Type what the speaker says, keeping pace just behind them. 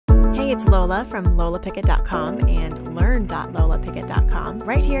Hey, it's Lola from lolapickett.com and learn.lolapickett.com.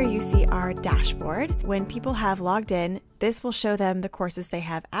 Right here you see our dashboard. When people have logged in, this will show them the courses they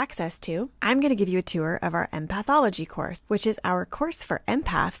have access to. I'm going to give you a tour of our empathology course, which is our course for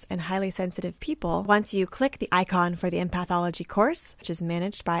empaths and highly sensitive people. Once you click the icon for the empathology course, which is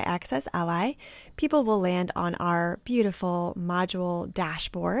managed by AccessAlly, people will land on our beautiful module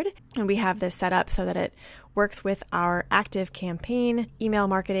dashboard. And we have this set up so that it works with our active campaign, email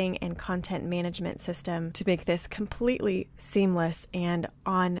marketing, and content management system to make this completely seamless and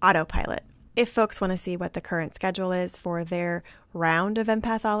on autopilot. If folks want to see what the current schedule is for their round of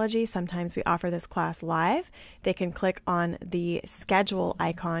empathology, sometimes we offer this class live. They can click on the schedule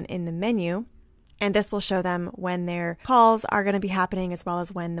icon in the menu, and this will show them when their calls are going to be happening as well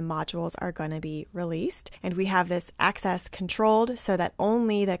as when the modules are going to be released. And we have this access controlled so that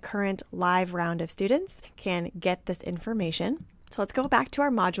only the current live round of students can get this information. So let's go back to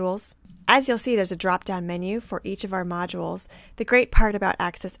our modules. As you'll see, there's a drop-down menu for each of our modules. The great part about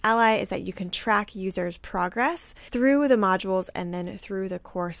AccessAlly is that you can track users' progress through the modules and then through the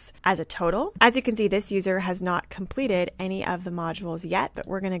course as a total. As you can see, this user has not completed any of the modules yet, but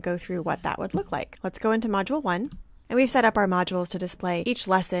we're going to go through what that would look like. Let's go into Module 1, and we've set up our modules to display each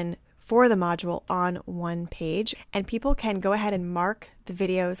lesson for the module on one page, and people can go ahead and mark the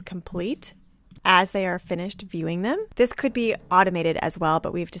videos complete as they are finished viewing them. This could be automated as well,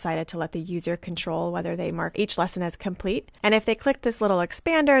 but we've decided to let the user control whether they mark each lesson as complete. And if they click this little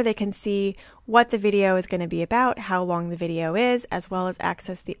expander, they can see what the video is going to be about, how long the video is, as well as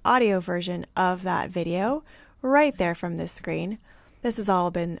access the audio version of that video right there from this screen. This has all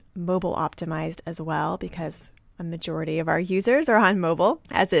been mobile optimized as well because a majority of our users are on mobile,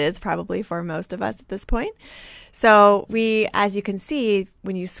 as it is probably for most of us at this point. So as you can see,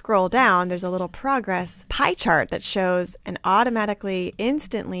 when you scroll down, there's a little progress pie chart that shows and automatically,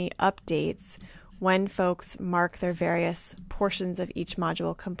 instantly updates when folks mark their various portions of each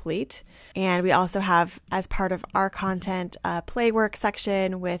module complete. And we also have, as part of our content, a playwork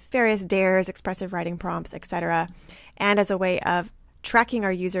section with various dares, expressive writing prompts, etc. And as a way of tracking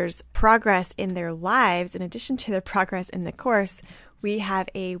our users' progress in their lives, in addition to their progress in the course, we have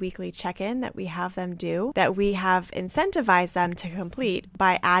a weekly check-in that we have them do, that we have incentivized them to complete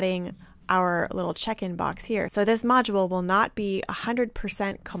by adding our little check-in box here. So this module will not be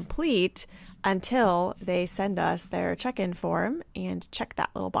 100% complete until they send us their check-in form and check that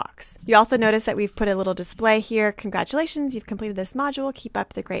little box. You also notice that we've put a little display here. Congratulations, you've completed this module. Keep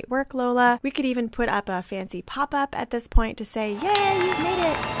up the great work, Lola. We could even put up a fancy pop-up at this point to say, yay, you've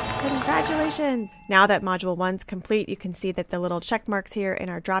made it. Congratulations. Now that Module 1's complete, you can see that the little check marks here in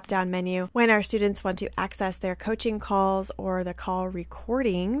our drop-down menu. When our students want to access their coaching calls or the call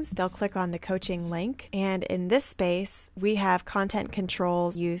recordings, they'll click on the coaching link. And in this space, we have content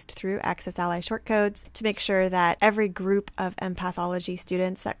controls used through AccessAlly shortcodes to make sure that every group of empathology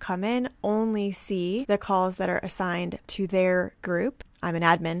students that come in only see the calls that are assigned to their group. I'm an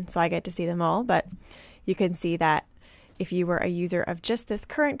admin, so I get to see them all, but you can see that if you were a user of just this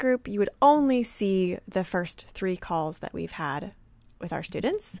current group, you would only see the first 3 calls that we've had with our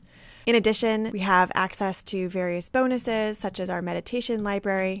students. In addition, we have access to various bonuses, such as our meditation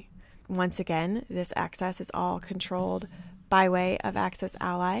library. Once again, this access is all controlled by way of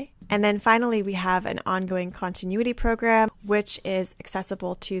AccessAlly. And then finally, we have an ongoing continuity program, which is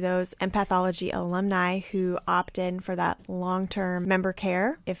accessible to those empathology alumni who opt in for that long-term member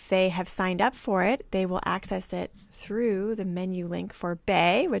care. If they have signed up for it, they will access it through the menu link for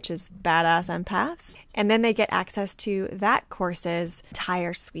BAE, which is Badass Empaths. And then they get access to that course's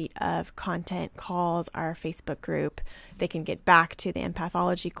entire suite of content, calls, our Facebook group. They can get back to the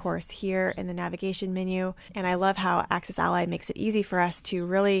empathology course here in the navigation menu. And I love how AccessAlly makes it easy for us to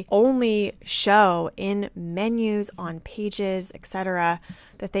really only show in menus, on pages, etc.,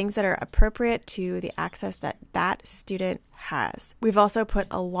 the things that are appropriate to the access that that student has. We've also put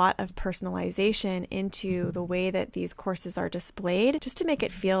a lot of personalization into the way that these courses are displayed, just to make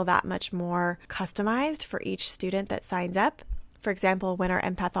it feel that much more customized for each student that signs up. For example, when our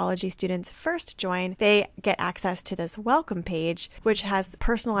empathology students first join, they get access to this welcome page, which has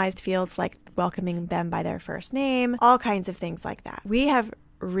personalized fields like welcoming them by their first name, all kinds of things like that. We have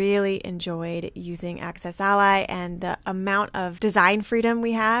really enjoyed using AccessAlly, and the amount of design freedom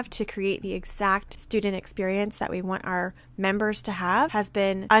we have to create the exact student experience that we want our members to have has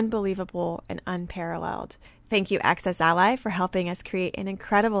been unbelievable and unparalleled. Thank you, AccessAlly, for helping us create an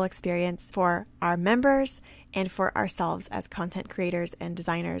incredible experience for our members and for ourselves as content creators and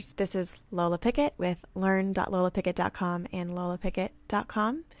designers. This is Lola Pickett with learn.lolapickett.com and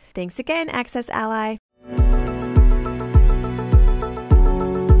lolapickett.com. Thanks again, AccessAlly.